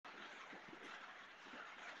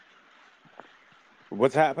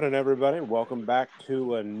What's happening, everybody? Welcome back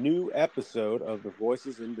to a new episode of The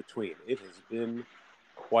Voices in Between. It has been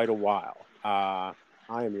quite a while. I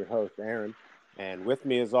am your host, Aaron, and with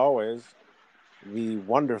me, as always, the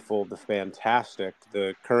wonderful, the fantastic,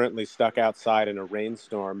 the currently stuck outside in a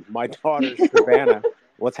rainstorm, my daughter, Savannah.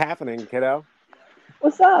 What's happening, kiddo?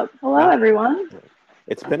 What's up? Hello, Not. everyone.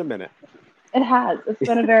 It's been a minute. It has. It's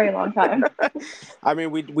been a very long time. I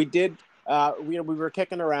mean, we did. We were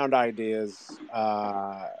kicking around ideas,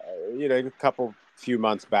 a couple few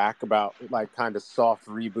months back about like kind of soft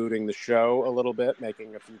rebooting the show a little bit,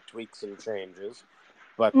 making a few tweaks and changes.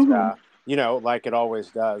 But hmm like it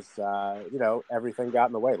always does, everything got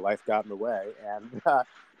in the way, life got in the way, and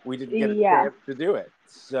we didn't get a Yeah. chance to do it.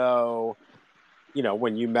 So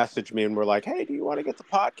when you messaged me and were like, "Hey, do you want to get the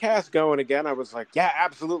podcast going again?" I was like, "Yeah,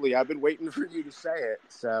 absolutely. I've been waiting for you to say it."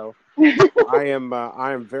 So I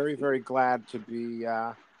am very, very glad to be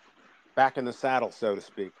back in the saddle, so to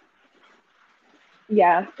speak.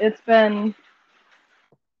 Yeah. It's been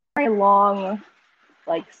a very long,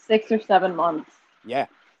 like 6 or 7 months. Yeah,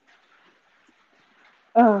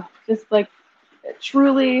 Just like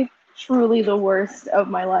truly, truly the worst of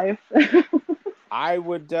my life. I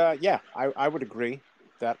would. I would agree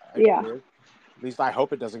that it Yeah. is. At least I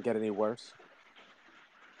hope it doesn't get any worse.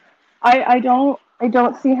 I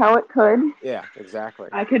don't see how it could. Yeah, exactly.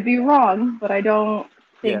 I could be wrong, but I don't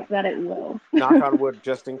Yeah, think that it will. knock on wood,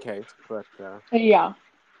 just in case. But Yeah.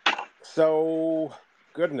 so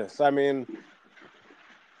goodness, I mean,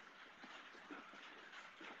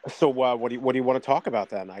 so what do you want to talk about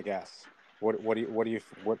then? I guess what.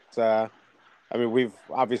 I mean,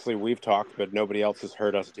 we've talked, but nobody else has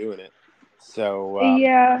heard us doing it. So,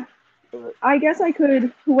 Yeah. uh, I guess I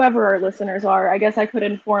could, whoever our listeners are, I guess I could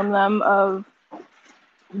inform them of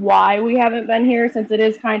why we haven't been here since it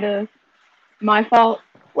is kind of my fault.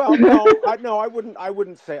 well, no, I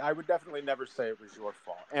wouldn't say. I would definitely never say it was your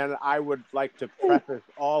fault. And I would like to preface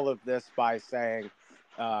all of this by saying,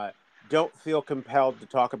 uh, don't feel compelled to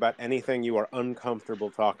talk about anything you are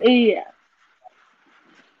uncomfortable talking about. Yeah.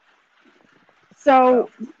 So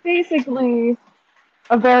So, basically,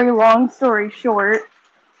 a very long story short,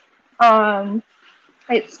 um,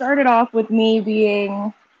 it started off with me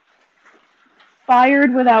being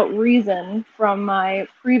fired without reason from my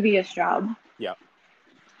previous job, yeah,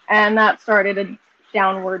 and that started a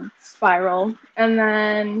downward spiral. And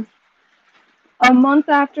then a month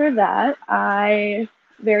after that, I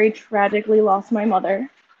very tragically lost my mother.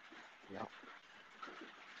 yeah.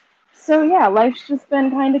 So yeah, life's just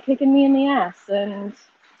been kind of kicking me in the ass, and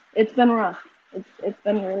it's been rough. It's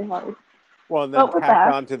been really hard. Well, and then But we're tacked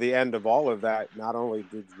back. on to the end of all of that, not only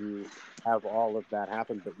did you have all of that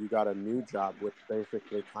happen, but you got a new job, which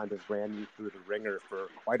basically kind of ran you through the ringer for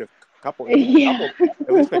quite a couple, Yeah.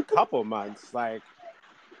 at least a couple months. Like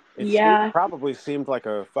Yeah, probably seemed like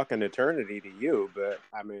a fucking eternity to you, but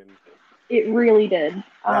I mean, it really did.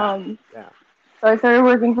 yeah, yeah, So I started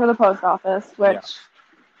working for the post office, yeah, which,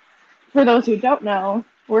 for those who don't know,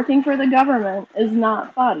 working for the government is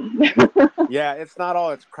not fun. yeah. It's not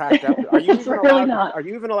all it's cracked up to. It's really not. Are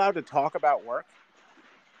you even allowed to talk about work?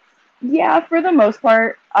 Yeah, for the most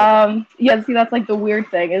part. Okay. Yeah, see, that's like the weird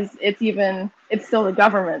thing is it's still the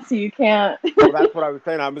government, so you can't. Well, that's what I was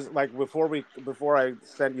saying. I was like, before I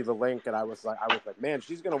sent you the link, and I was like, man,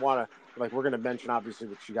 she's gonna want to, like, we're gonna mention obviously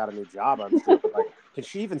that she got a new job, I'm sure, but like, can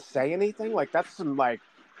she even say anything? Like, that's some like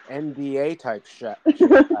NDA type shit.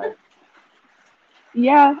 Like,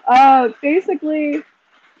 Yeah, basically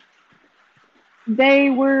they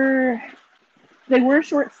were they were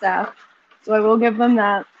short staffed, so I will give them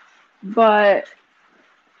that. But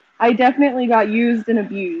I definitely got used and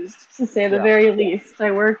abused, to say the yeah, very least.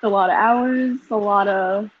 I worked a lot of hours, a lot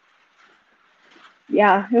of,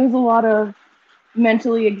 yeah, it was a lot of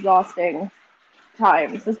mentally exhausting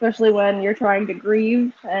times, especially when you're trying to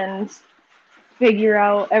grieve and figure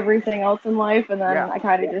out everything else in life. And then yeah. I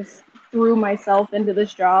kind of just threw myself into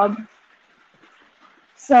this job.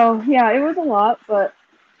 So, yeah, it was a lot, but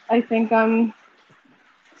I think I'm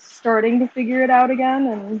starting to figure it out again.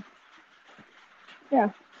 And yeah,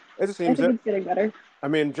 It I seems think it. it's getting better. I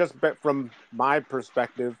mean, from my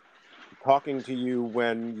perspective, talking to you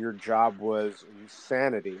when your job was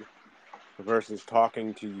insanity versus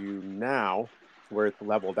talking to you now, where it's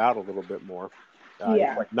leveled out a little bit more, it's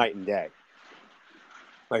Yeah. like night and day.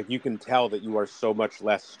 Like you can tell that you are so much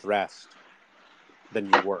less stressed than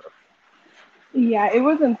you were. Yeah, it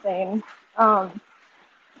was insane. Um,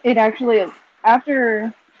 it actually is.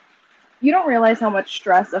 After you don't realize how much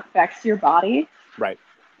stress affects your body, Right.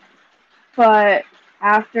 but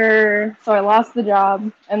so I lost the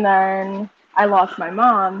job and then I lost my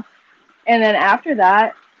mom. And then after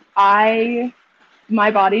that, my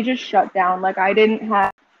body just shut down. Like I didn't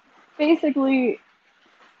have basically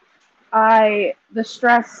the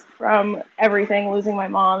stress from everything, losing my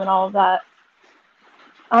mom and all of that.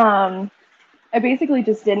 Um, I basically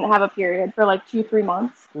just didn't have a period for like 2-3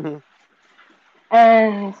 months, Mm-hmm.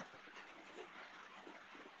 and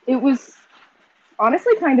it was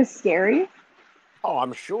honestly kind of scary. Oh,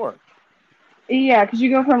 I'm sure. Yeah, because you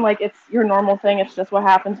go from like it's your normal thing, it's just what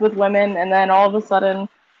happens with women, and then all of a sudden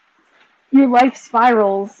your life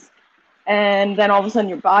spirals, and then all of a sudden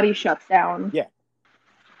your body shuts down. Yeah.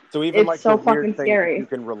 So even It's like the so weird fucking things that you scary.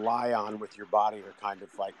 can rely on with your body are kind of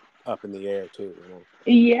like up in the air too, you know?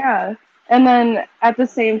 Yeah. And then at the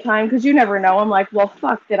same time, because you never know, I'm like, well,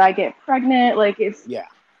 fuck, did I get pregnant? Like, Yeah.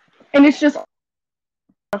 and it's just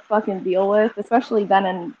a fucking deal with, especially then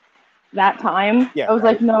in that time. Yeah, I was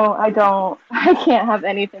like, right. no, I don't, I can't have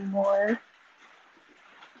anything more.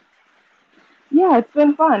 Yeah, it's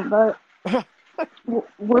been fun, but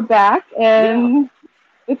we're back Yeah. and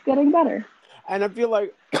it's getting better. And I feel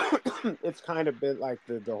like it's kind of been like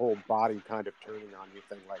the whole body kind of turning on you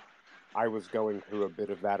thing. Like I was going through a bit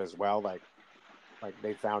of that as well. Like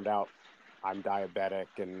they found out I'm diabetic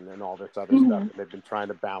and all this other stuff, Hmm. and they've been trying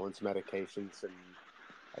to balance medications, and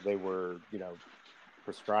they were,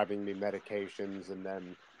 prescribing me medications, and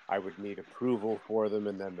then I would need approval for them,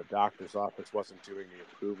 and then the doctor's office wasn't doing the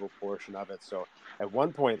approval portion of it. So at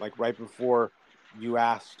one point, like right before you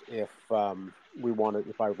asked if I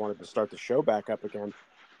wanted to start the show back up again,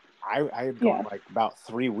 I had gone Yeah. like about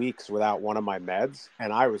 3 weeks without one of my meds,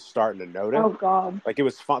 and I was starting to notice. Oh, God. Like it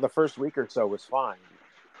was fun. The first week or so was fine,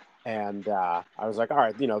 and I was like, all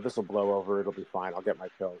right, this will blow over. It'll be fine. I'll get my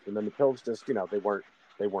pills. And then the pills just,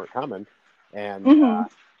 they weren't coming. And Hmm.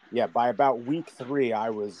 yeah, by about week 3, I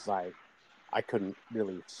was like, I couldn't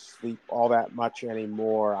really sleep all that much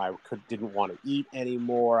anymore. Didn't want to eat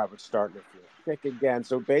anymore. I was starting to feel sick again.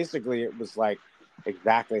 So basically, it was like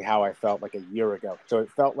exactly how I felt like a year ago. So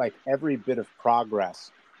it felt like every bit of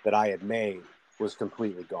progress that I had made was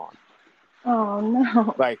completely gone. Oh,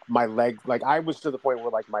 no. Like my legs, like I was to the point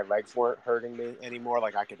where like my legs weren't hurting me anymore.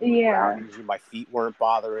 Like I could move around Yeah. easy. My feet weren't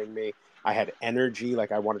bothering me. I had energy.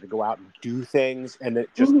 Like I wanted to go out and do things. And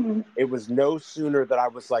Hmm. it was no sooner that I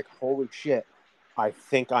was like, holy shit, I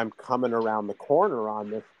think I'm coming around the corner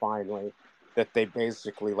on this finally, that they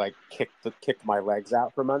basically like kicked my legs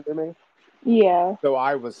out from under me. Yeah. So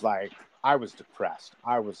I was depressed.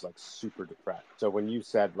 I was like super depressed. So when you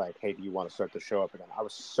said like, "Hey, do you want to start the show up again?" I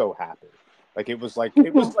was so happy. Like it was like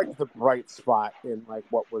the bright spot in like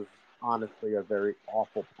what was honestly a very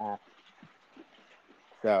awful path.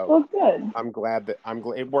 So Well, good. I'm glad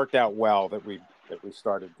it worked out well that we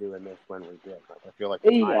started doing this when we did. Like I feel like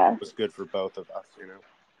the timing Yeah. was good for both of us.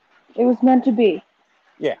 It was meant to be.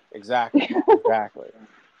 Yeah, exactly, exactly.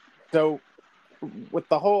 So with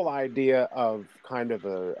the whole idea of kind of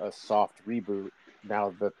a soft reboot,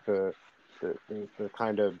 now that the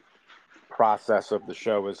kind of process of the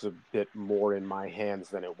show is a bit more in my hands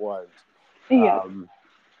than it was, Yeah. um,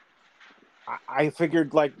 I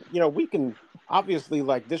figured like we can obviously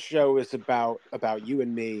like this show is about you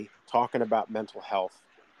and me talking about mental health,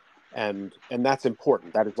 and that's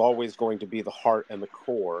important. That is always going to be the heart and the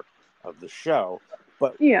core of the show,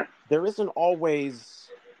 but Yeah. there isn't always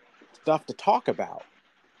stuff to talk about,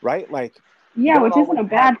 right? Like you Yeah, don't which isn't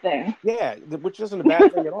always a have, bad thing. yeah, which isn't a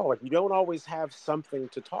bad thing at all. Like you don't always have something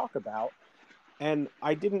to talk about, and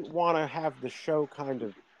I didn't want to have the show kind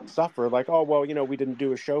of suffer. Like, oh well, we didn't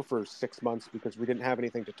do a show for 6 months because we didn't have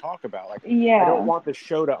anything to talk about. Like, I don't Yeah. want the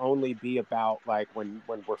show to only be about like when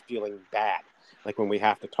we're feeling bad, like when we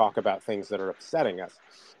have to talk about things that are upsetting us.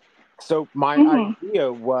 So my Hmm.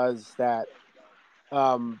 idea was that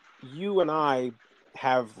you and I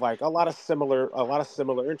have like a lot of similar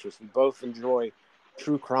interests. We both enjoy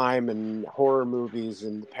true crime and horror movies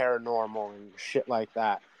and the paranormal and shit like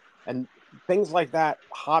that. And things like that,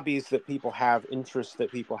 hobbies that people have, interests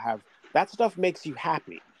that people have, that stuff makes you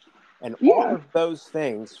happy. And all Yeah. of those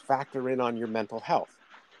things factor in on your mental health.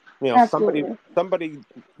 Somebody Absolutely. somebody,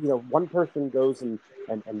 one person goes and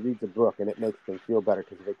reads a book and it makes them feel better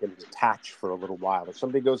because they can detach for a little while. Or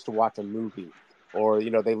somebody goes to watch a movie, or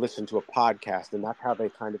they listen to a podcast, and that's how they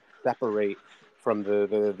kind of separate from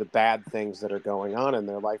the bad things that are going on in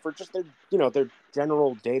their life, or just their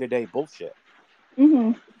general day-to-day bullshit.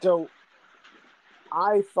 Hmm. So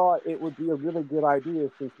I thought it would be a really good idea,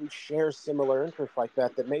 since we share similar interests like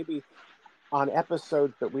that, that maybe on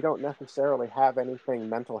episodes that we don't necessarily have anything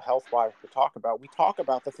mental health wise to talk about, we talk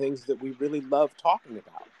about the things that we really love talking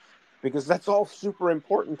about, because that's all super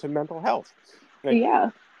important to mental health. Like Yeah.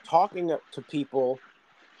 talking to people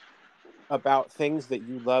about things that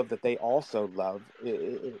you love that they also love,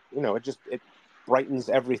 it brightens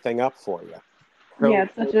everything up for you. Yeah,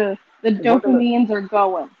 So it's such a the we're gonna, dopamines are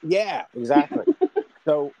going. yeah, exactly.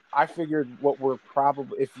 So I figured what we're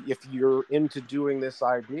probably, if you're into doing this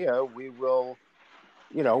idea, we will,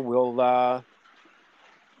 you know, we'll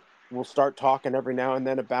start talking every now and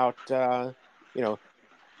then about you know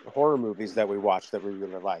horror movies that we watch that we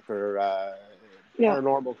really like, or Yeah.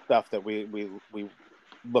 paranormal stuff that we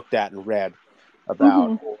looked at and read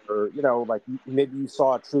about, Hmm. or like maybe you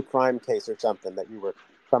saw a true crime case or something that you were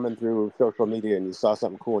coming through social media and you saw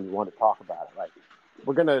something cool and you want to talk about it. Like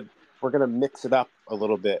we're gonna we're gonna mix it up a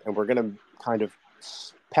little bit, and we're gonna kind of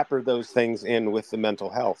pepper those things in with the mental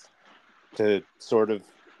health to sort of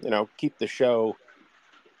keep the show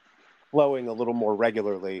flowing a little more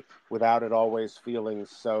regularly without it always feeling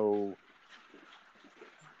so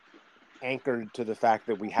anchored to the fact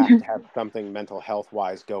that we have to have something mental health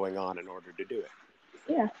wise going on in order to do it.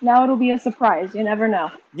 Yeah. Now it'll be a surprise. You never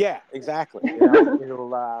know. Yeah, exactly.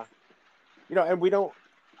 It'll and we don't.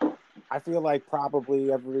 I feel like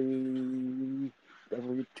probably every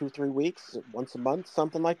 2-3 weeks, once a month,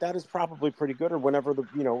 something like that is probably pretty good. Or whenever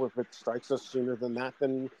if it strikes us sooner than that,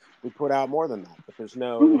 then we put out more than that. But there's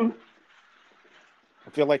no. Hmm. I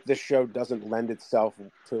feel like this show doesn't lend itself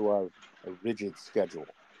to a rigid schedule.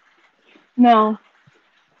 No,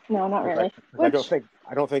 no, not Because really. I Which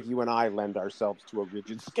I don't think you and I lend ourselves to a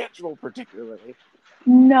rigid schedule particularly.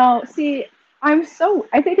 no, see, I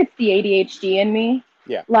think it's the ADHD in me.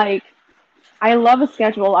 Yeah. Like, I love a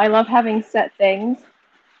schedule. I love having set things.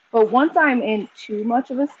 But once I'm in too much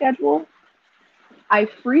of a schedule, I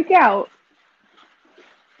freak out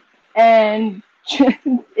and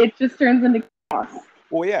it just turns into chaos.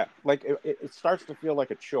 Well, yeah. Like it starts to feel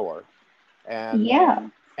like a chore, and Yeah.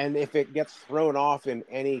 if it gets thrown off in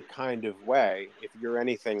any kind of way, if you're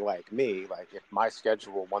anything like me, like if my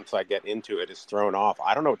schedule once I get into it is thrown off,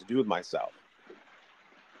 I don't know what to do with myself.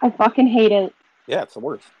 I fucking hate it. Yeah, it's the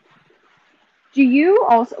worst. Do you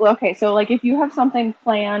also, okay, so like if you have something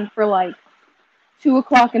planned for like 2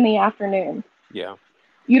 o'clock in the afternoon, Yeah.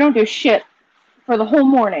 you don't do shit for the whole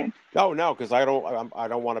morning. Oh no, because I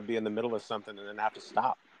don't want to be in the middle of something and then have to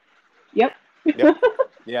stop. Yep. Yep.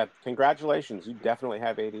 Yeah. Congratulations, you definitely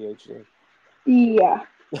have ADHD. Yeah.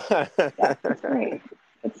 Yeah, it's great.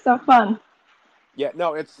 It's so fun. Yeah.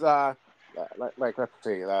 No, it's like let's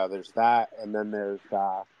see. There's that, and then there's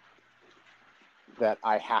that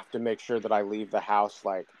I have to make sure that I leave the house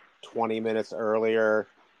like 20 minutes earlier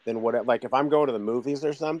than what like if I'm going to the movies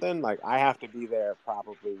or something, like I have to be there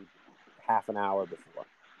probably half an hour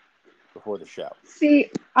before the show.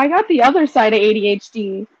 See, I got the other side of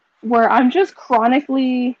ADHD where I'm just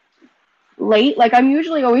chronically late. Like I'm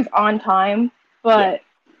usually always on time, Yeah. but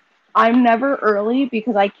I'm never early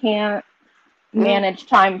because I can't Mm. manage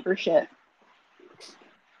time for shit.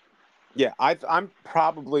 Yeah, I'm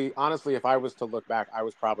probably honestly, if I was to look back, I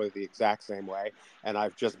was probably the exact same way, and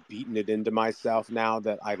I've just beaten it into myself now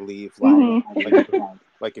that I leave like Hmm.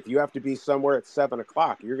 like if you have to be somewhere at 7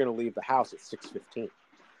 o'clock, you're going to leave the house at 6:15.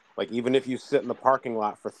 Like even if you sit in the parking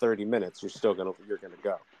lot for 30 minutes, you're gonna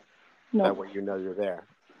go. That No. way you're there.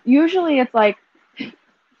 Usually it's like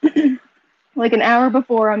an hour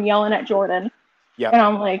before I'm yelling at Jordan Yep. and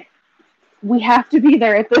I'm like, we have to be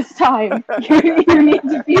there at this time. You need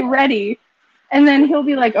to be ready. And then he'll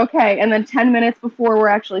be like, okay. And then 10 minutes before we're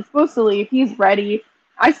actually supposed to leave, he's ready.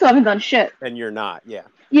 I still haven't done shit. And you're not. Yeah.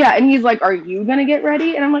 Yeah. And he's like, are you going to get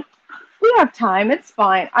ready? And I'm like, we have time. It's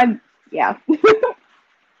fine. Yeah. What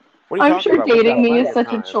are you I'm talking sure about? We've dating got me plenty is of such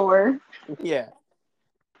a time. chore. Yeah.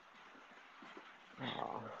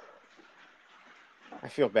 Oh, I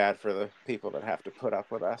feel bad for the people that have to put up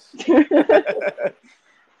with us.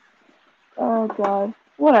 Oh, God.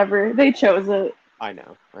 Whatever. They chose it. I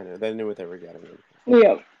know. They knew what they were getting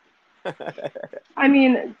Yeah. into. I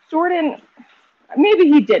mean, Jordan, maybe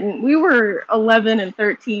he didn't. We were 11 and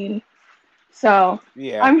 13. So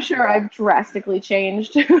Yeah. I'm sure I've drastically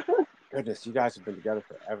changed. Goodness, you guys have been together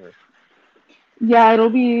forever. Yeah, it'll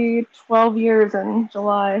be 12 years in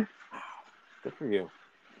July. Wow. Good for you.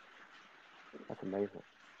 That's amazing.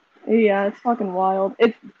 Yeah, it's fucking wild.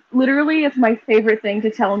 It's my favorite thing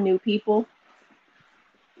to tell new people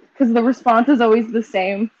because the response is always the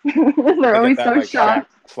same. They're They get always that so like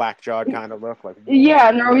shocked. slack jawed kind of look, like Yeah,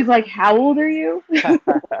 and what? they're always like, "How old are you?"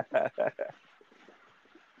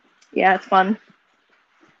 Yeah, it's fun.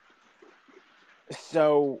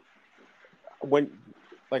 So when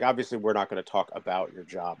like obviously we're not going to talk about your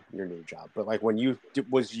new job, but like when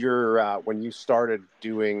was your when you started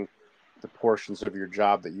doing the portions of your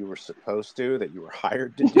job that you were supposed to that you were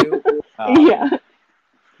hired to do, um Yeah.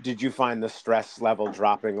 Did you find the stress level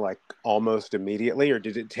dropping like almost immediately, or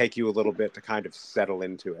did it take you a little bit to kind of settle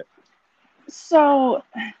into it? So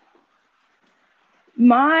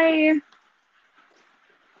my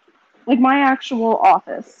my actual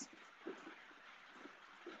office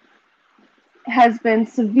has been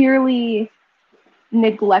severely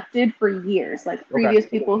neglected for years. Like Okay. previous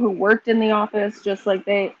people who worked in the office, just like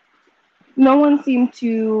no one seemed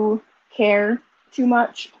to care too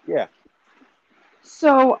much. Yeah.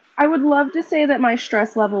 So I would love to say that my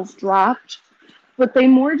stress levels dropped, but they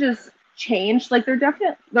more just changed. Like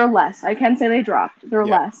they're less. I can say they dropped. They're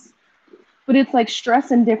Yeah. less. But it's like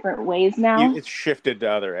stress in different ways now. It's shifted to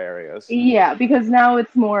other areas. Yeah, because now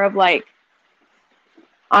it's more of like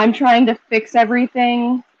I'm trying to fix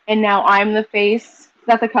everything and now I'm the face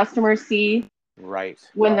that the customers see Right.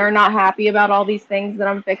 when they're not happy about all these things that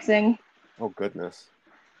I'm fixing. Oh goodness.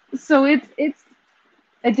 So it's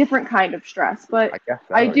a different kind of stress, but I guess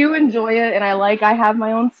I so. do enjoy it and I have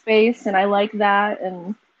my own space and I like that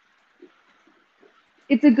and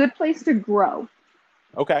it's a good place to grow.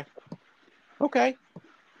 Okay. Okay.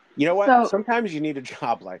 You know what? So, Sometimes you need a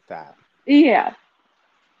job like that. yeah.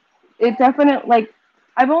 It definitely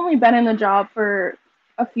I've only been in the job for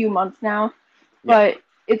a few months now, Yeah. but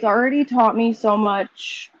it's already taught me so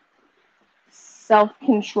much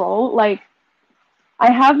self-control. Like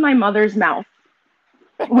I have my mother's mouth,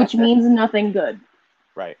 which means nothing good.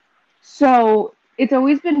 Right. So, it's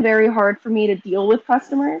always been very hard for me to deal with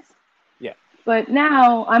customers. Yeah. But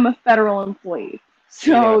now I'm a federal employee.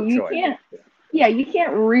 So you don't So have a choice. you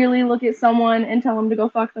can't really look at someone and tell them to go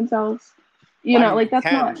fuck themselves. You Well, I know, mean, like you that's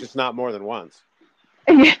can, not just not more than once.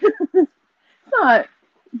 it's not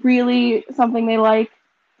really something they like.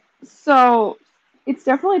 So it's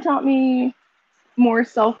definitely taught me more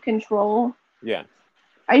self-control. Yeah.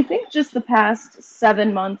 I think just the past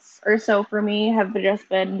 7 months or so for me have just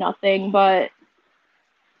been nothing but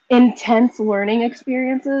intense learning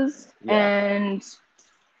experiences. Yeah. And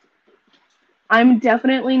I'm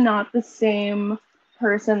definitely not the same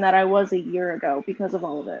person that I was a year ago because of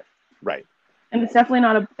all of it. Right. And it's definitely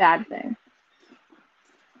not a bad thing.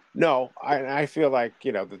 No, I feel like,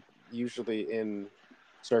 usually in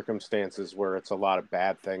circumstances where it's a lot of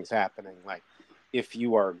bad things happening, like if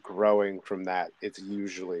you are growing from that, it's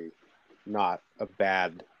usually not a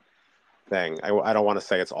bad thing. I don't want to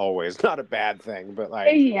say it's always not a bad thing, but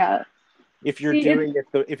like Yeah. if you're See, it's doing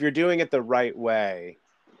it if you're doing it the right way,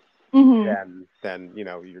 mhm. then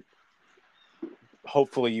you're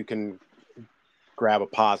hopefully you can grab a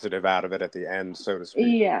positive out of it at the end, so to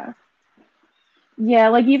speak. Yeah. Yeah,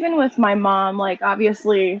 like even with my mom, like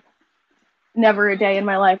obviously never a day in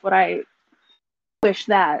my life would I wish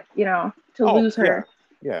that, to Oh, lose yeah. her.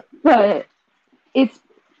 Yeah. But it's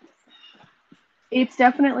it's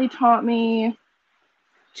definitely taught me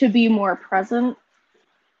to be more present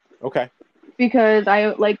Okay. because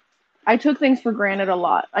I took things for granted a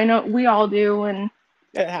lot. I know we all do and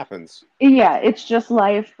It happens. yeah, it's just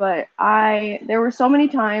life, but there were so many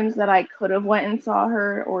times that I could have went and saw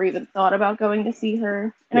her or even thought about going to see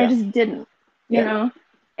her and I Yeah. just didn't, you Yeah. know?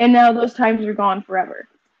 And now those times are gone forever.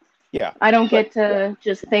 Yeah. I don't But get to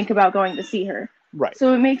just think about going to see her. right.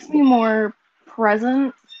 So it makes me more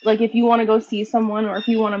present. Like if you want to go see someone or if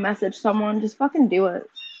you want to message someone, just fucking do it.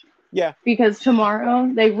 Yeah. Because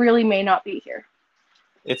tomorrow they really may not be here.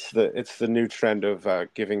 It's the new trend of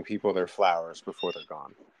giving people their flowers before they're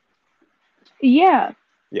gone. Yeah.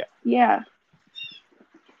 Yeah. Yeah.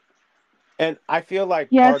 And I feel like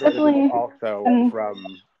Yeah, it's part of it is definitely also and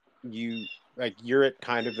from you, like you're at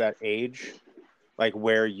kind of that age, like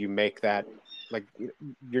where you make that, like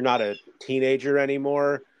you're not a teenager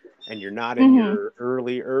anymore, and you're not in mhm. your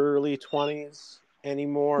early 20s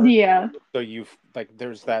anymore. Yeah. So you've like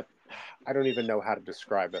there's that, I don't even know how to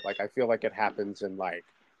describe it. Like I feel like it happens in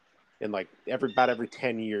about every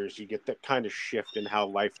 10 years you get that kind of shift in how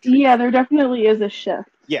life treats Yeah, you. there definitely is a shift.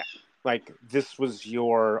 Yeah, like this was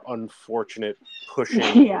your unfortunate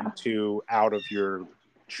pushing Yeah. into out of your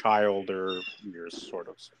childer years, sort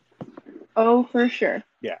of. Oh, for sure.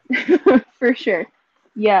 Yeah. For sure.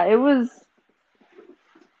 Yeah, it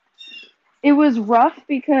was rough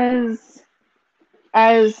because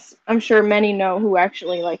as I'm sure many know who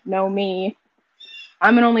actually know me,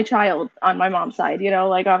 I'm an only child on my mom's side,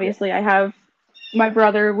 like Yeah. obviously I have my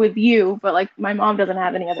brother with you, but like my mom doesn't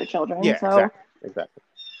have any other children. Yeah, So exactly.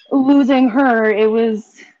 losing her, it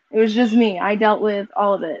was just me. I dealt with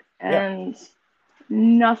all of it. Yeah. And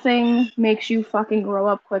nothing makes you fucking grow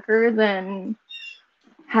up quicker than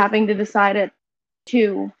having to decide it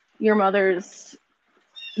to your mother's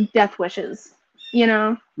death wishes, you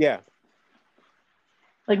know? Yeah.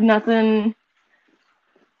 Like nothing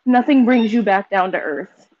nothing brings you back down to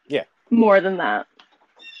earth Yeah. more than that.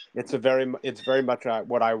 It's very much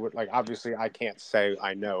what I would like. Obviously, I can't say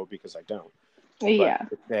I know because I don't. But Yeah.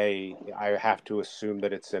 I have to assume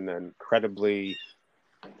that it's an incredibly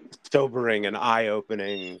sobering and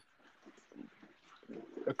eye-opening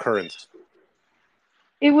occurrence.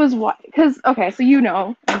 It was what? Because, okay, so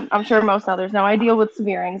and I'm sure most others know, I deal with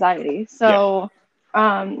severe anxiety. Yeah. So,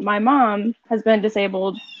 my mom has been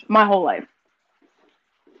disabled my whole life.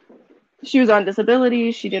 She was on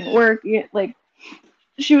disability. She didn't work. Like,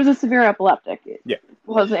 she was a severe epileptic. Yeah. It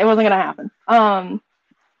wasn't gonna happen.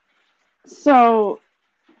 So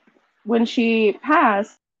when she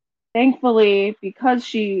passed, thankfully, because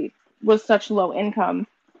she was such low income,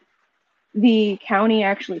 the county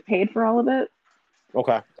actually paid for all of it.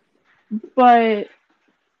 Okay. But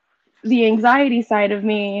the anxiety side of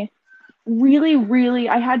me really, really,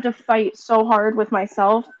 I had to fight so hard with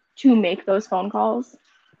myself to make those phone calls.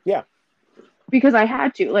 Yeah. Because I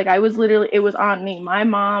had to. Like, I was literally, it was on me. My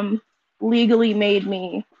mom legally made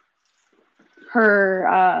me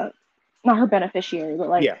her, not her beneficiary, but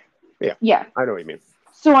like, Yeah. Yeah. yeah. I know what you mean.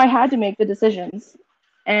 So I had to make the decisions.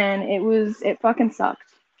 And it fucking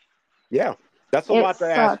sucked. Yeah. That's a It lot to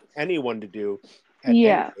ask sucked. anyone to do at any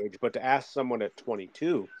Yeah. age, but to ask someone at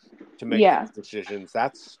 22 to make Yeah. those decisions,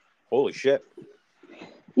 that's holy shit.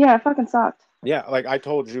 Yeah, it fucking sucked. Yeah, like I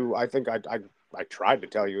told you, I think I tried to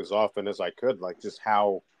tell you as often as I could, like just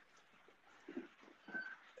how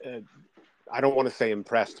uh, I don't want to say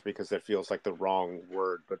impressed because that feels like the wrong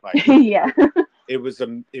word, but like Yeah. it was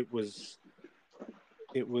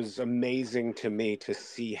it was amazing to me to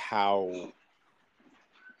see how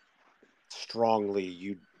strongly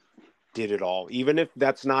you did it all, even if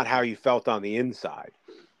that's not how you felt on the inside.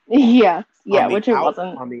 Yeah. Yeah, which it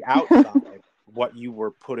wasn't. On the outside, what you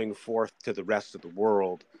were putting forth to the rest of the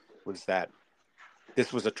world was that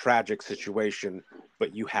this was a tragic situation,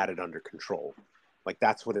 but you had it under control. Like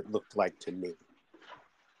that's what it looked like to me.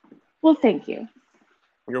 Well, thank you.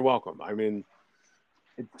 You're welcome. I mean,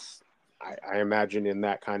 it's I imagine in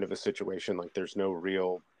that kind of a situation, like there's no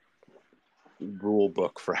real rule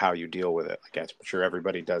book for how you deal with it. Like I'm sure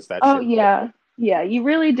everybody does that Oh, shit. yeah. Yeah, you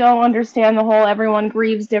really don't understand the whole everyone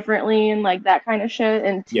grieves differently and like that kind of shit Yeah,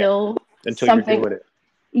 until until you're something. doing it.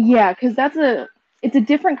 Yeah, because it's a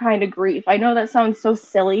different kind of grief. I know that sounds so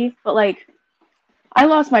silly, but like I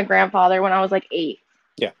lost my grandfather when I was like 8.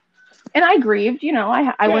 Yeah, And I grieved, I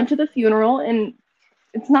yeah. went to the funeral and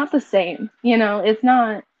it's not the same. It's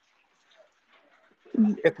not.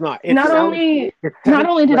 It's not. Not only It not sounds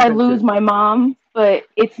only did I flippant. lose my mom, but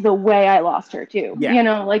it's the way I lost her too.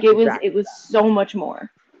 Yeah, Like it exactly. was so much more.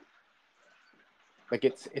 Like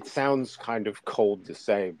it sounds kind of cold to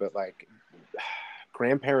say, but like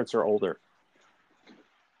grandparents are older.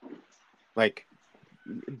 Like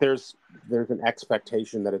there's an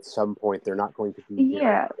expectation that at some point they're not going to be here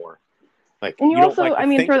Yeah. anymore. Like And you you don't also, like to I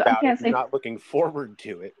mean, think I about it. can't You're say, not looking forward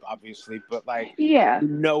to it, obviously, but like yeah, you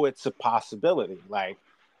know it's a possibility. Like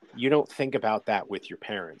you don't think about that with your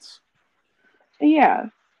parents. yeah.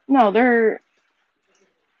 No,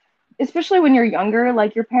 especially when you're younger,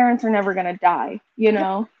 like your parents are never gonna die.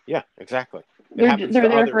 Yeah, yeah, exactly. It happens They're to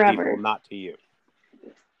there other people, forever. not to you.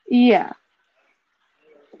 Yeah.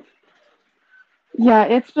 Yeah,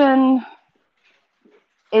 it's been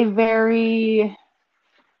a very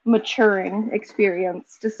maturing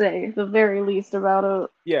experience, to say the very least, about it.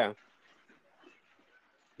 Yeah,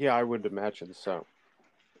 yeah, I would imagine so.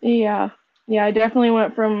 Yeah. Yeah, I definitely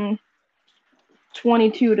went from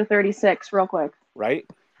 22 to 36 real quick. Right?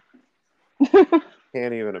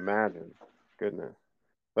 Can't even imagine. Goodness.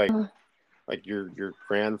 Like your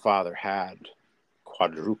grandfather had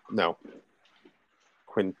quadruple no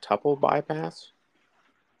quintuple bypass.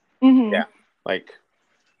 Mhm. Yeah, like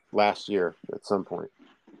last year at some point.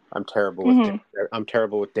 I'm terrible with dates. Mhm. I'm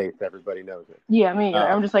terrible with dates. Everybody knows it. Yeah, me either.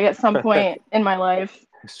 I'm Um, just like at some as point in my life.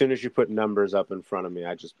 soon as you put numbers up in front of me,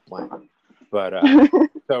 I just blank. But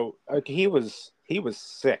so like he was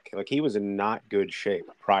sick. Like he was in not good shape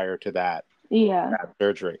prior to Yeah. that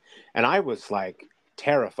surgery, and I was like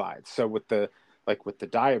terrified. So with the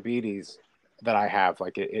diabetes that I have,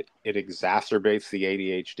 like it exacerbates the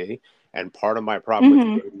ADHD, and part of my problem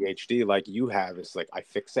with the Mhm. ADHD, like you have, is like I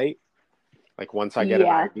fixate. Like once I get an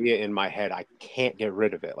Yeah. idea in my head, I can't get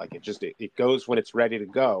rid of it. Like it goes when it's ready to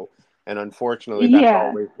go, and unfortunately, that's Yeah.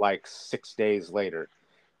 always like 6 days later.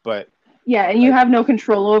 But Yeah, and you like have no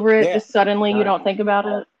control over it. yeah, Just suddenly you don't exactly. think about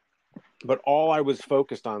it. But all I was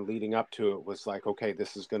focused on leading up to it was like, okay,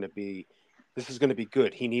 this is going to be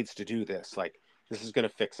good. He needs to do this. Like this is going to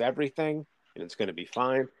fix everything, and it's going to be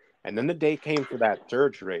fine. And then the day came for that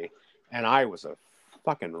surgery, and I was a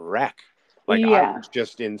fucking wreck. Like, I Yeah. was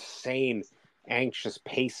just insane, anxious,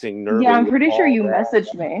 pacing, Yeah, nervous I'm pretty sure all you day.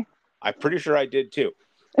 messaged me. I'm pretty sure I did too.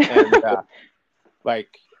 And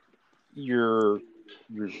like your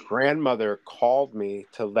grandmother called me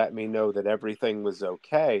to let me know that everything was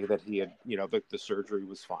okay, that he had, the surgery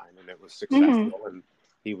was fine and it was Hmm. successful and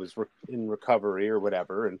he was in recovery or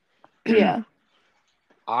whatever. And Yeah.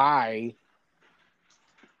 I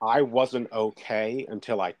wasn't okay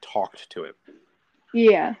until I talked to him.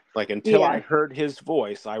 Yeah. Like, until I Yeah. heard his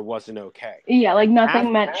voice, I wasn't okay. Yeah, like And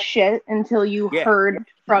nothing meant shit until you yeah, heard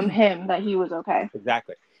from him that he was okay.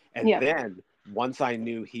 exactly. And Yep. then once I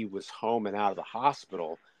knew he was home and out of the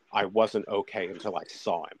hospital, I wasn't okay until I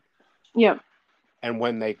saw him. Yep. And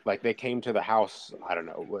when they came to the house, I don't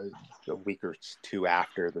know, was a week or two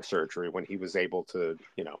after the surgery, when he was able to,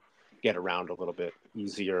 get around a little bit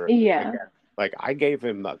easier Yeah. again. Like, I gave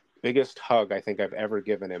him the biggest hug I think I've ever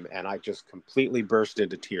given him, and I just completely burst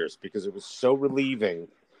into tears because it was so relieving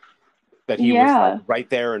that he was like Yeah. right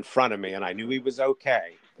there in front of me, and I knew he was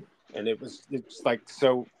okay. And it's like,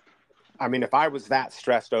 so I mean, if I was that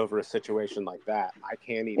stressed over a situation like that, I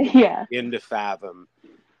can't even Yeah. begin to fathom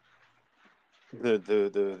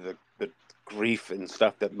the grief and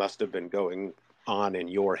stuff that must have been going on in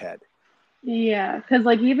your head. Yeah. Because,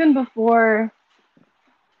 like, even before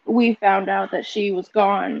we found out that she was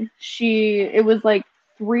gone, it was like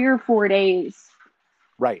 3 or 4 days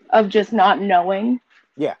Right. of just not knowing.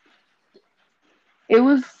 Yeah. It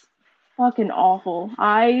was fucking awful.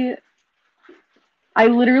 I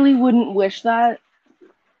literally wouldn't wish that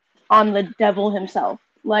on the devil himself.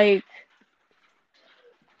 Like,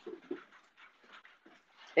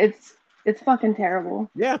 it's fucking terrible.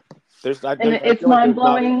 Yeah. And I it's feel like mind there's not.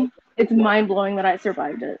 blowing. It's mind blowing that I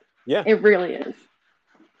survived it. Yeah. It really is.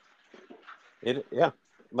 Yeah.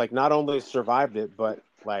 Like, not only survived it, but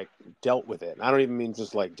like dealt with it. And I don't even mean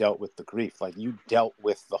just like dealt with the grief. Like, you dealt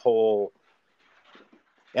with the whole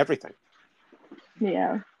everything.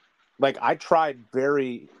 Yeah. Like, I tried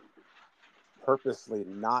very purposely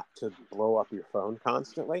not to blow up your phone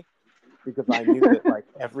constantly, because I knew that like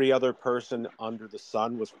every other person under the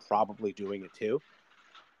sun was probably doing it too.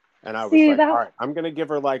 And I was See, like, all right, I'm going to give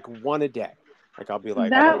her like one a day. Like, I'll be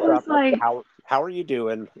like, that what's was up? like, How are you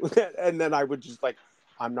doing? And then I would just like,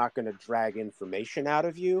 I'm not going to drag information out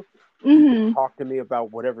of you. You can mm-hmm. talk to me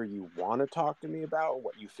about whatever you want to talk to me about,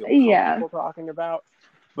 what you feel Yeah. comfortable talking about.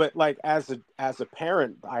 But like, as a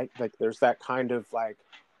parent, I like, there's that kind of like,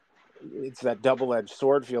 it's that double-edged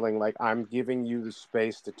sword feeling. Like, I'm giving you the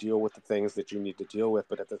space to deal with the things that you need to deal with,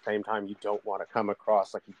 but at the same time, you don't want to come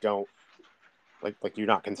across like you don't like you're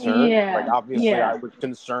not concerned. Like, Yeah. obviously I Yeah. was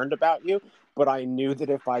concerned about you, but I knew that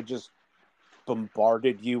if I just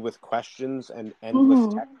bombarded you with questions and endless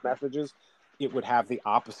Mm-hmm. text messages, it would have the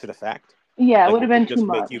opposite effect. Yeah, it Like, would it have been would too just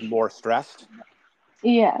make you much. more stressed.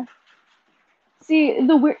 Yeah. See,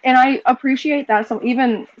 the weird, and I appreciate that. So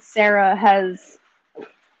even Sarah has,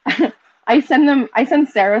 I send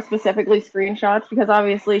Sarah specifically screenshots because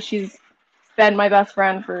obviously she's been my best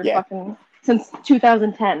friend for Yeah. fucking since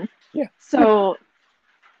 2010. Yeah. So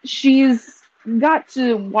she's got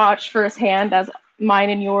to watch firsthand as mine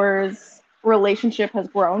and yours relationship has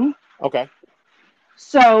grown. Okay.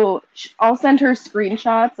 So I'll send her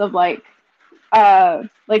screenshots of like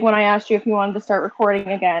when I asked you if you wanted to start recording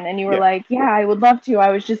again, and you were Yeah. like, "Yeah, I would love to. I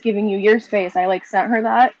was just giving you your space." I like sent her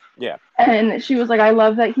that, Yeah. and she was like, "I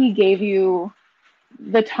love that he gave you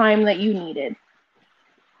the time that you needed."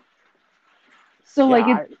 So Yeah.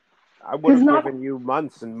 like I would because have not, given you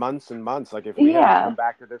months and months and months. Like, if we hadn't yeah, come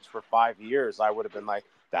back to this for 5 years, I would have been like,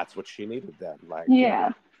 that's what she needed then. Like, yeah,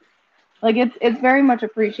 like it's very much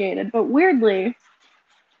appreciated. But weirdly,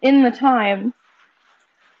 in the time,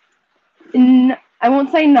 I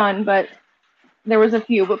won't say none, but there was a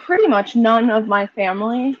few, but pretty much none of my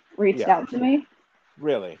family reached yeah. out to me.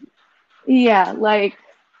 Really? Yeah, like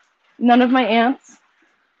none of my aunts,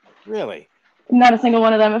 Really? not a single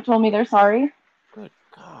one of them have told me they're sorry. Good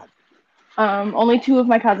God. Only two of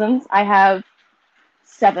my cousins. I have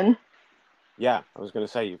seven, Yeah, I was gonna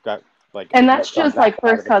say, you've got like, and at least that's on just that like side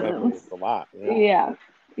first of the family, cousins. it's a lot. Yeah. Yeah,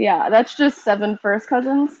 yeah, that's just seven first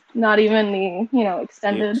cousins, not even the The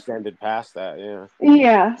extended. extended past that, yeah.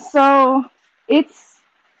 Yeah, so it's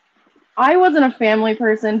I wasn't a family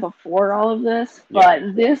person before all of this, Yeah.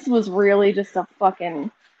 but this was really just a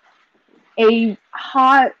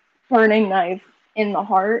hot burning knife in the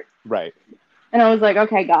heart, Right. and I was like,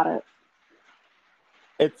 okay, got it.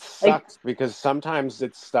 It Like, sucks because sometimes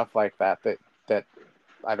it's stuff like that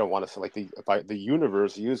I don't want to say, like, the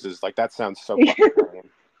universe uses, like, that sounds so fucking lame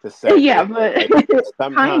to say, but yeah, it but like kind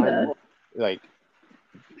sometimes of. like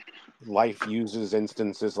life uses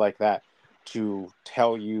instances like that to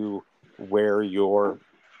tell you where your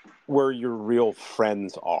real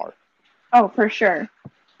friends are. Oh, for sure.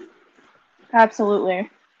 Absolutely.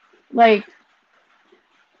 Like,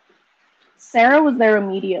 Sarah was there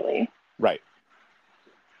immediately. Right.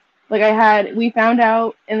 Like, we found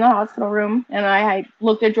out in the hospital room, and I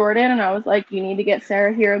looked at Jordan, and I was like, you need to get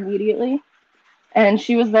Sarah here immediately. And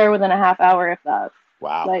she was there within a half hour, if that.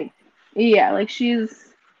 Wow. Like, yeah, like,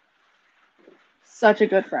 she's such a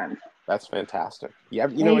good friend. That's fantastic. Yeah,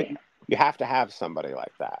 you know, you have to have somebody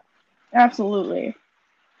like that. Absolutely.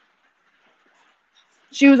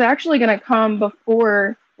 She was actually going to come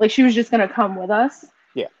before, like, she was just going to come with us.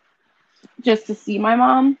 Yeah. Just to see my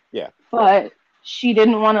mom. Yeah. But she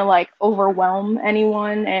didn't want to, like, overwhelm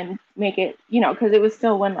anyone and make it, because it was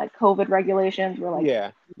still when, like, COVID regulations were, like,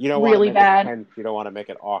 yeah. You don't really want to make bad. It tense. You don't want to make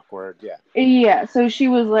it awkward. Yeah. Yeah. So she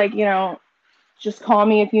was like, just call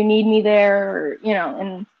me if you need me there, or,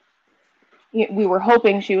 and we were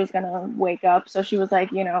hoping she was going to wake up. So she was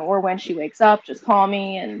like, or when she wakes up, just call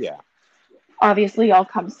me. And yeah. Obviously I'll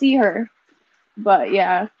come see her. But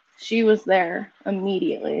yeah, she was there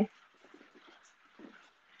immediately.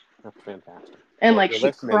 That's fantastic. And like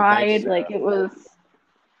she cried, like it was.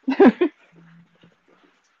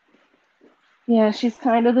 Yeah, she's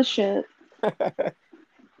kind of the shit.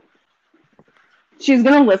 She's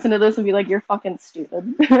gonna listen to this and be like, "You're fucking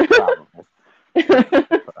stupid."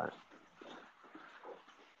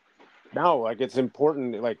 No, like it's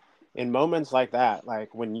important. Like in moments like that,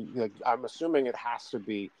 like when you, like, I'm assuming it has to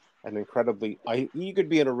be an incredibly. You could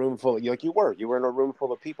be in a room full, like you were in a room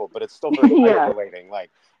full of people, but it's still very isolating. Like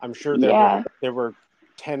I'm sure there were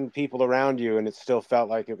 10 people around you, and it still felt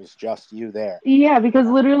like it was just you there. Yeah, because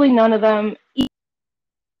literally none of them.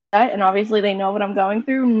 And obviously they know what I'm going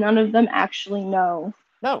through. None of them actually know.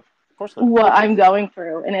 No, of course not. What I'm going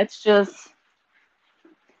through, and it's just.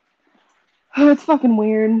 Oh, it's fucking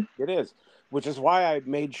weird. It is, which is why I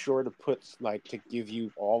made sure to to give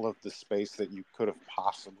you all of the space that you could have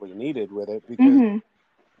possibly needed with it, because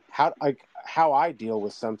how I deal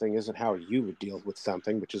with something isn't how you would deal with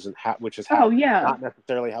something, which is not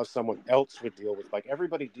necessarily how someone else would deal with. Like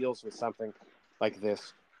everybody deals with something like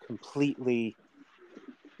this completely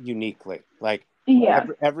uniquely. Like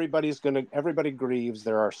everybody grieves.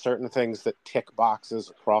 There are certain things that tick boxes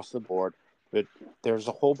across the board. But there's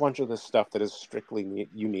a whole bunch of this stuff that is strictly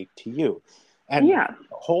unique to you. And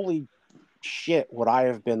holy shit, would I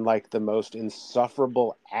have been like the most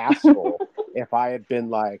insufferable asshole if I had been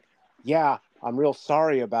like, yeah, I'm real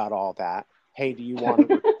sorry about all that. Hey, do you want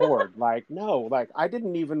to record? Like, no, like I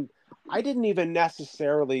didn't even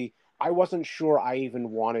necessarily, I wasn't sure I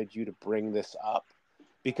even wanted you to bring this up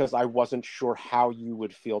because I wasn't sure how you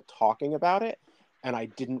would feel talking about it. And I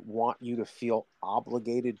didn't want you to feel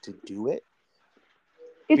obligated to do it.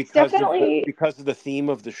 It's definitely because of the theme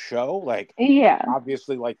of the show. Like,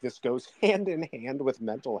 obviously, like this goes hand in hand with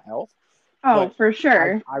mental health. Oh, but for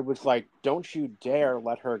sure. I was like, don't you dare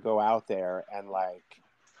let her go out there and like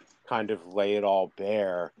kind of lay it all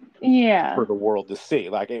bare for the world to see.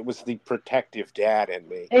 Like it was the protective dad in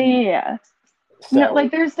me. Yeah. So, no,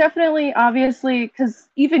 like there's definitely, obviously, because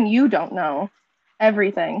even you don't know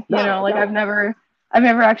everything. I've never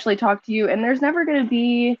actually talked to you, and there's never going to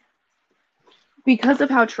be, because of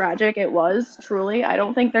how tragic it was, truly, I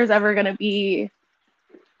don't think there's ever going to be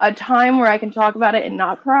a time where I can talk about it and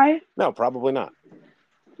not cry. No, probably not.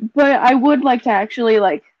 But I would like to actually,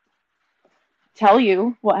 like, tell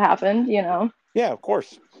you what happened, Yeah, of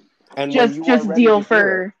course. And just deal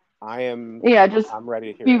for... I am... Yeah, I'm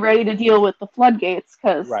ready to hear be ready to deal with the floodgates,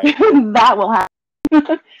 because that will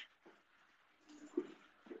happen.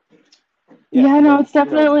 It's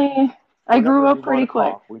definitely... I grew up pretty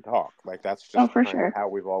quick. We talk. Like, that's just for sure. How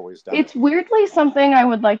we've always done it. It's weirdly something I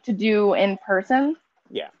would like to do in person.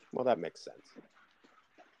 Yeah, well, that makes sense.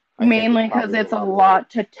 Mainly because it's a lot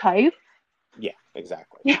to type. Yeah,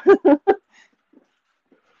 exactly.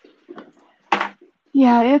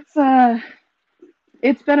 Yeah,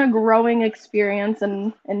 it's been a growing experience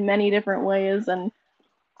in many different ways, and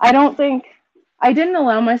I don't think I didn't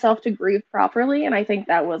allow myself to grieve properly, and I think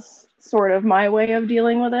that was sort of my way of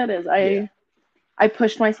dealing with it. Is I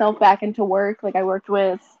pushed myself back into work. Like I worked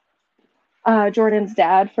with Jordan's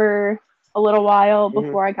dad for a little while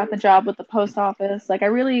before I got the job with the post office. Like I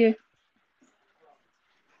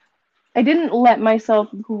didn't let myself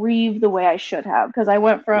grieve the way I should have, because I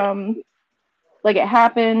went from like it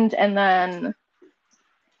happened, and then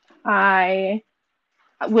I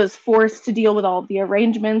was forced to deal with all of the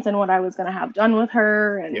arrangements and what I was going to have done with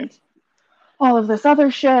her and all of this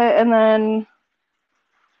other shit. And then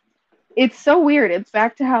it's so weird. It's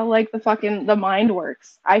back to how like the mind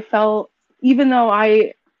works. I felt, even though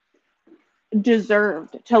I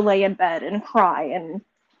deserved to lay in bed and cry and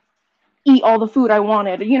eat all the food I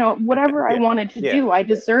wanted, whatever I Yeah. wanted to Yeah. do, I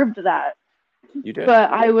deserved that. You did.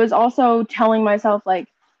 But I was also telling myself, like,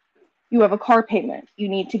 you have a car payment. You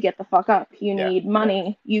need to get the fuck up. You Yeah. need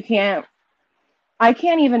money. I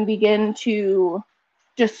can't even begin to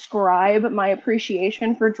describe my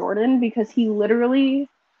appreciation for Jordan because he literally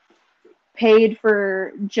paid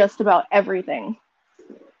for just about everything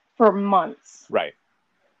for months Right.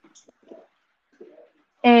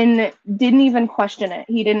 and didn't even question it.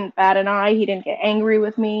 He didn't bat an eye. He didn't get angry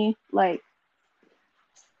with me. Like,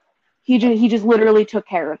 he just literally took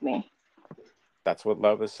care of me. That's what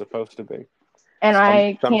love is supposed to be. And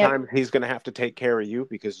I can't. Sometimes he's going to have to take care of you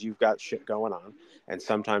because you've got shit going on, and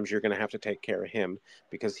sometimes you're going to have to take care of him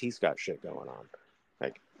because he's got shit going on.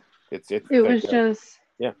 Like, it's It like was just,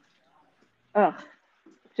 yeah. ugh,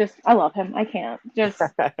 just I love him. I can't. Just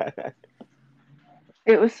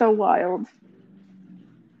it was so wild.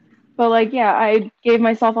 But like, yeah, I gave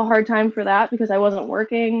myself a hard time for that because I wasn't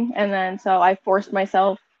working, and then so I forced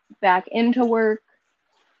myself back into work.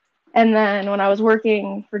 And then when I was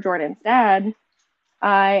working for Jordan's dad,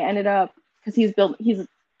 I ended up, because he's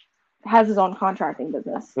has his own contracting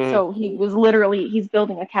business. Mhm. So he's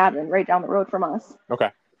building a cabin right down the road from us. Okay.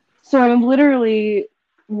 So I'm literally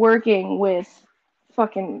working with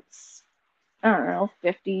fucking, I don't know,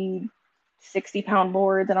 50, 60-pound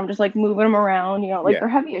boards, and I'm just like moving them around, like Yeah. they're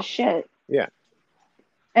heavy as shit. Yeah.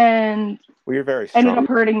 And Well, you're very ended strong. up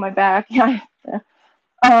hurting my back. Yeah.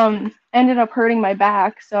 Ended up hurting my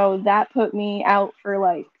back. So that put me out for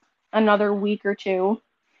like another week or two.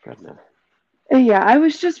 Goodness. Yeah, I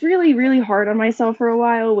was just really, really hard on myself for a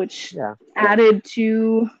while, which Yeah. added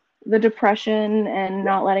to the depression and Yeah.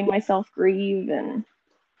 not letting myself grieve. And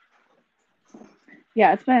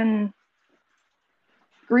yeah,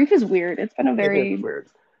 grief is weird. It's been It is weird,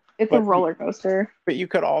 it's a but roller coaster. you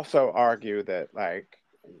could also argue that like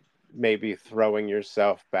maybe throwing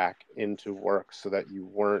yourself back into work so that you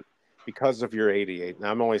weren't, because of your ADHD.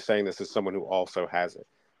 Now, I'm only saying this as someone who also has it,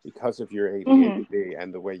 because of your Hmm. ADHD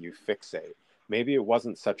and the way you fixate. Maybe it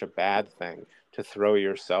wasn't such a bad thing to throw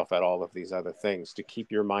yourself at all of these other things to keep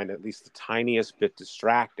your mind at least the tiniest bit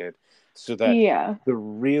distracted so that Yeah. the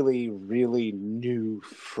really, really new,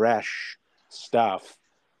 fresh stuff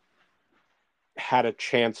had a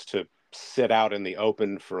chance to sit out in the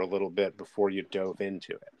open for a little bit before you dove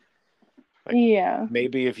into it. Like, Yeah.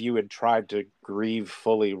 maybe if you had tried to grieve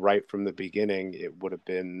fully right from the beginning, it would have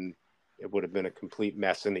been a complete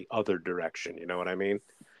mess in the other direction. You know what I mean?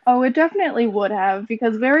 Oh, it definitely would have,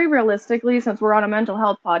 because very realistically, since we're on a mental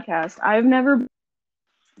health podcast, I've never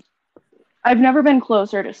been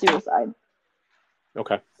closer to suicide.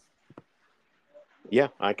 Okay. Yeah,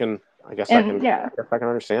 I can. I guess I And can. yeah, I guess I can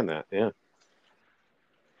understand that. Yeah.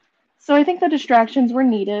 so I think the distractions were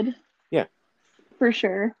needed Yeah. for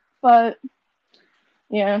sure. But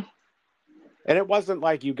yeah. And it wasn't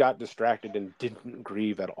like you got distracted and didn't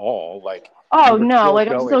grieve at all. Like Oh no, like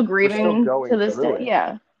I'm still you were still grieving to going this day. through it.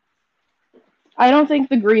 Yeah. I don't think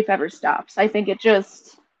the grief ever stops. I think It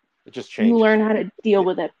just you changes. learn how to deal Yeah.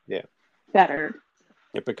 with it Yeah. better.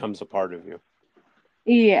 It becomes a part of you,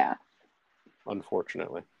 Yeah.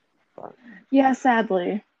 unfortunately. But Yeah,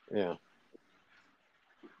 sadly. yeah,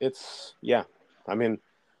 yeah. I mean,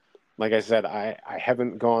 like I said, I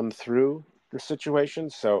haven't gone through the situation,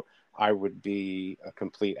 so I would be a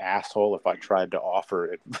complete asshole if I tried to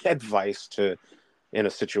offer advice to in a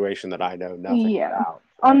situation that I know nothing Yeah. about.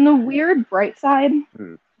 But On the weird bright side,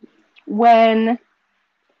 hmm, when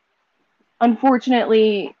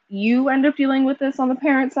unfortunately you end up dealing with this on the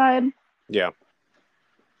parent side, yeah,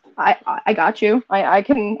 I got you. I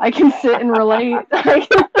can sit and relate.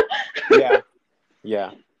 yeah,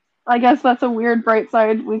 yeah. I guess that's a weird bright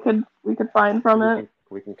side we could find from it.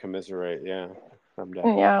 We can commiserate. Yeah, someday.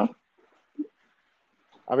 Yeah.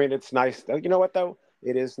 I mean, it's nice. You know what though?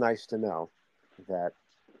 It is nice to know that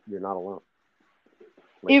you're not alone.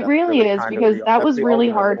 Like It that's really really is, kind of because that that's was the really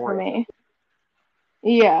ultimate hard for point.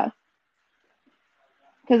 me. Yeah.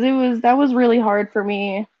 Because that was really hard for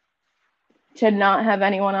me to not have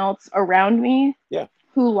anyone else around me Yeah.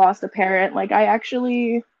 who lost a parent. Like,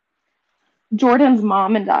 Jordan's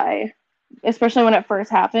mom and I, especially when it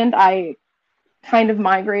first happened, I kind of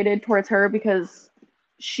migrated towards her because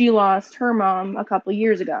she lost her mom a couple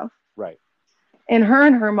years ago. Right. And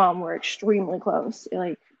her mom were extremely close,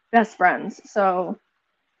 like best friends. So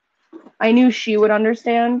I knew she would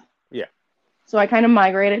understand. Yeah. So I kind of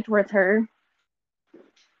migrated towards her.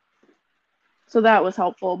 So that was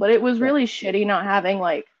helpful. But it was Yeah. really shitty not having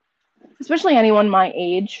like especially anyone my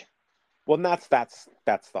age. Well, and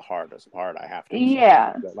that's the hardest part, I have to say.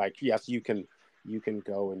 Yeah. That, like, yes, you can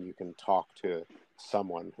go and you can talk to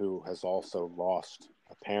someone who has also lost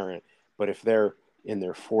a parent, but if they're in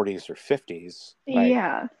their 40s or 50s, like,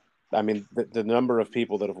 Yeah. I mean, the number of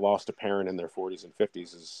people that have lost a parent in their 40s and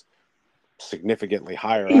 50s is significantly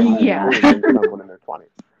higher, I would Yeah. assume, than someone in their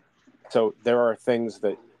 20s. So there are things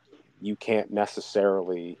that you can't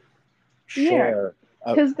necessarily Yeah. share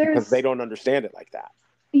Because because they there's, don't understand it like that.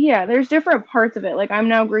 yeah, there's different parts of it. Like, I'm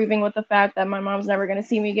now grieving with the fact that my mom's never going to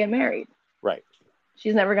see me get married. Right.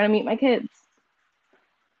 She's never going to meet my kids.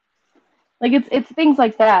 Like, it's things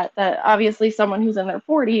like that that obviously someone who's in their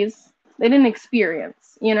 40s, they didn't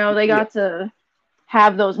experience. You know, they Yeah. got to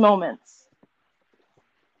have those moments.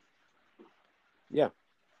 Yeah.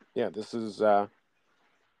 Yeah. This is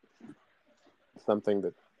something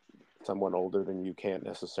that someone older than you can't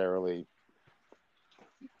necessarily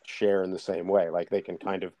share in the same way. Like they can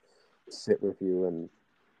kind of sit with you and,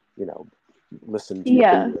 you know, listen to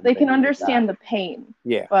Yeah, you and they can things like that. understand the pain,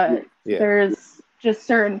 Yeah. but Yeah. there's just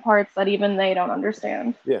certain parts that even they don't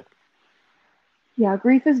understand. Yeah. Yeah,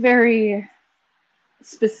 grief is very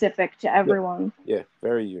specific to Yeah. everyone. Yeah.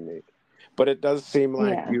 Very unique. But it does seem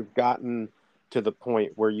like Yeah. you've gotten to the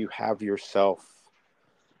point where you have yourself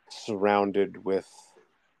surrounded with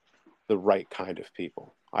the right kind of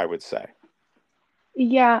people, I would say.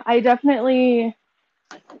 Yeah, I definitely,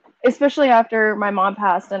 especially after my mom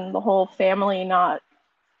passed and the whole family not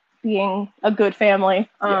being a good family,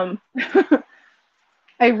 Yeah.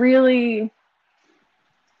 I really,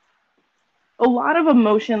 a lot of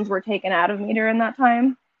emotions were taken out of me during that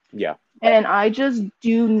time. Yeah. And I just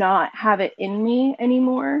do not have it in me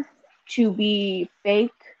anymore to be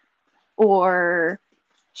fake or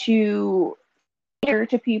to care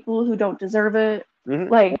to people who don't deserve it. Hmm.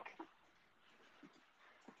 Like,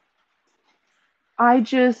 I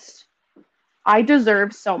just, I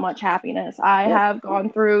deserve so much happiness. I Yeah. have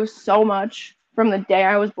gone through so much from the day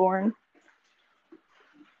I was born.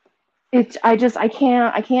 I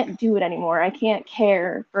can't do it anymore. I can't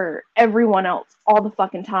care for everyone else all the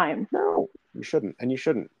fucking time. No, you shouldn't. And you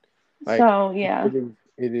shouldn't. Like So, yeah,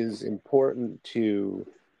 it is important to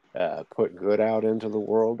put good out into the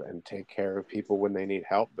world and take care of people when they need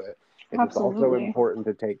help, but it is also absolutely. important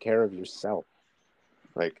to take care of yourself.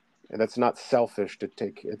 Like, and that's not selfish to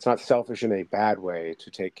take. It's not selfish in a bad way to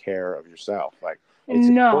take care of yourself. Like, it's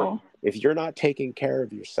important. No. If you're not taking care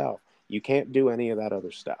of yourself, you can't do any of that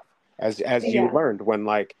other stuff. As you Yeah. learned when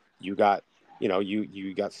like you got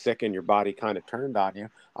you got sick and your body kind of turned on you.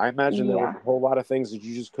 I imagine there was Yeah. a whole lot of things that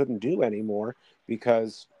you just couldn't do anymore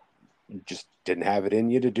because you just didn't have it in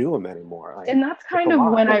you to do them anymore. Like, And that's it's a kind of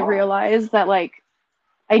lot. when I realized that, like,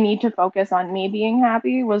 I need to focus on me being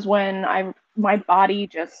happy was when my body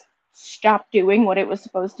just stopped doing what it was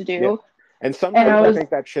supposed to Yeah. do. And And sometimes I I was, think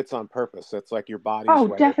that shit's on purpose. It's like your body's oh,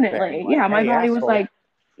 way of saying definitely. like, Yeah, my "Hey, body was asshole." like,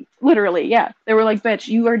 literally, yeah. They were like, bitch,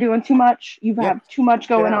 you are doing too much. You Yeah. have too much Sit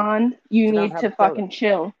going down. on. You Sit down and need have to a soda. fucking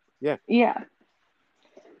chill. Yeah. Yeah.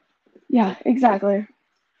 Yeah, exactly.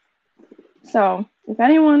 So, if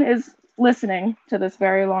anyone is listening to this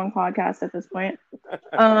very long podcast at this point,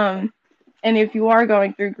 um, and if you are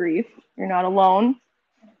going through grief, you're not alone,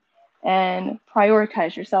 and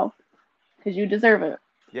prioritize yourself because you deserve it.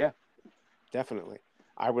 Yeah, definitely.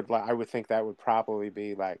 I would think that would probably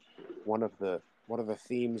be like one of the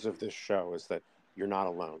themes of this show is that you're not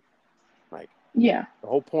alone. Like Yeah. the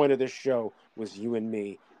whole point of this show was you and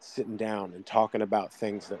me sitting down and talking about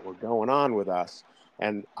things that were going on with us.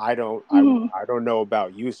 And Mm, I don't know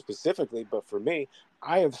about you specifically, but for me,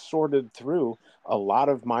 I have sorted through a lot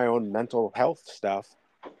of my own mental health stuff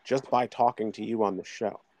just by talking to you on the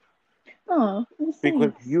show. oh, well,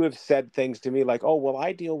 Because thanks. you have said things to me like, "Oh, well,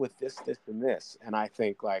 I deal with this, and this," and I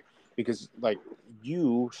think like because like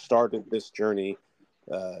you started this journey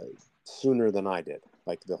uh, sooner than I did,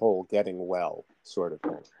 like the whole getting well sort of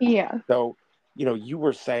thing. Yeah. So you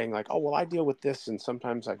were saying like, "Oh, well, I deal with this, and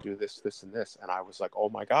sometimes I do this, and this," and I was like, "Oh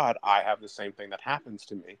my God, I have the same thing that happens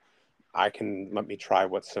to me. I can let me try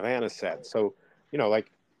what Savannah said." So like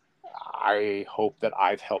I hope that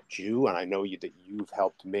I've helped you, and I know that you've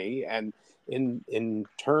helped me, and in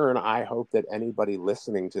turn, I hope that anybody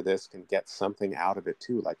listening to this can get something out of it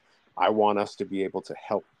too. Like I want us to be able to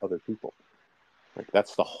help other people. Like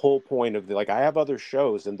that's the whole point of like I have other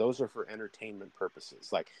shows, and those are for entertainment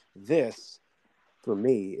purposes. Like this, for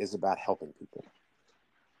me, is about helping people.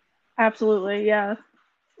 Absolutely. Yeah.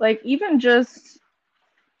 Like, even just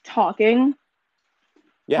talking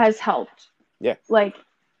Yeah, has helped. yeah, Like,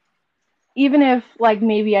 even if, like,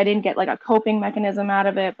 maybe I didn't get like a coping mechanism out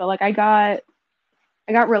of it, but like, I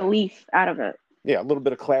I got relief out of it. Yeah, a little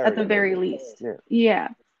bit of At clarity. the very least. Yeah. Yeah.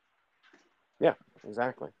 Yeah,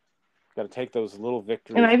 exactly. Got to take those little And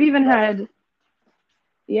victories. I've even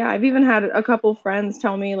had a couple friends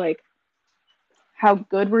tell me like how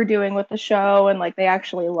good we're doing with the show and like they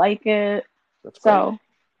actually like it. That's great. So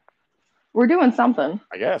we're doing something.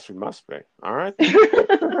 I guess we must be. All right.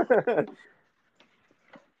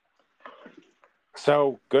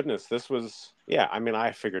 So, goodness, this was, yeah, I mean,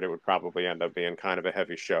 I figured it would probably end up being kind of a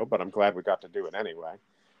heavy show, but I'm glad we got to do it anyway.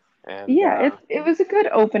 And Yeah, it was a good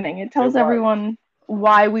opening. It it tells was. everyone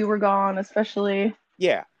why we were gone, especially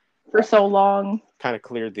Yeah, for so long. kind of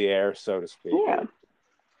cleared the air, so to speak. Yeah.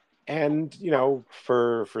 And,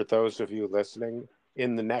 for those of you listening,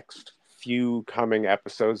 in the next few coming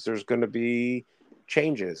episodes, there's going to be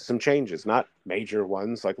some changes, not major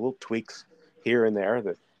ones, like little tweaks here and there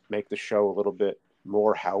that make the show a little bit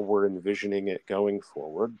more how we're envisioning it going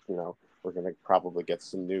forward. We're going to probably get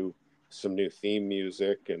some new theme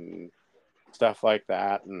music and stuff like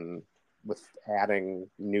that, and with adding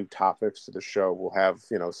new topics to the show, we'll have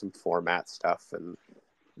some format stuff and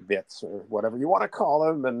bits or whatever you want to call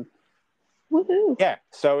them, and Woohoo. yeah,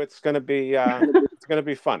 so it's gonna be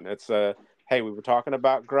fun. It's hey, we were talking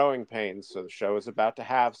about growing pains, so the show is about to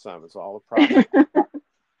have some. It's all a process.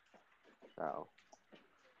 So,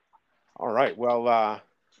 all right. Well,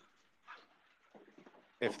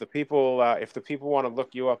 if the people want to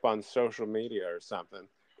look you up on social media or something,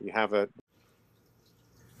 you have a.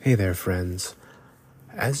 Hey there, friends.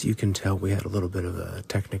 As you can tell, we had a little bit of a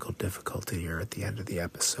technical difficulty here at the end of the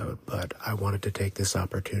episode, but I wanted to take this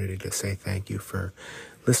opportunity to say thank you for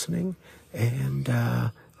listening, and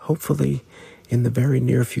hopefully in the very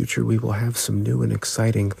near future we will have some new and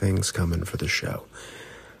exciting things coming for the show.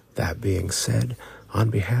 That being said, on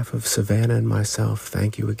behalf of Savannah and myself,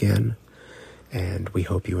 thank you again, and we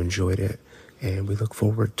hope you enjoyed it, and we look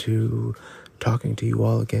forward to talking to you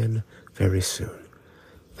all again very soon.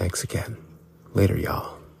 Thanks again. Later,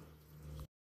 y'all.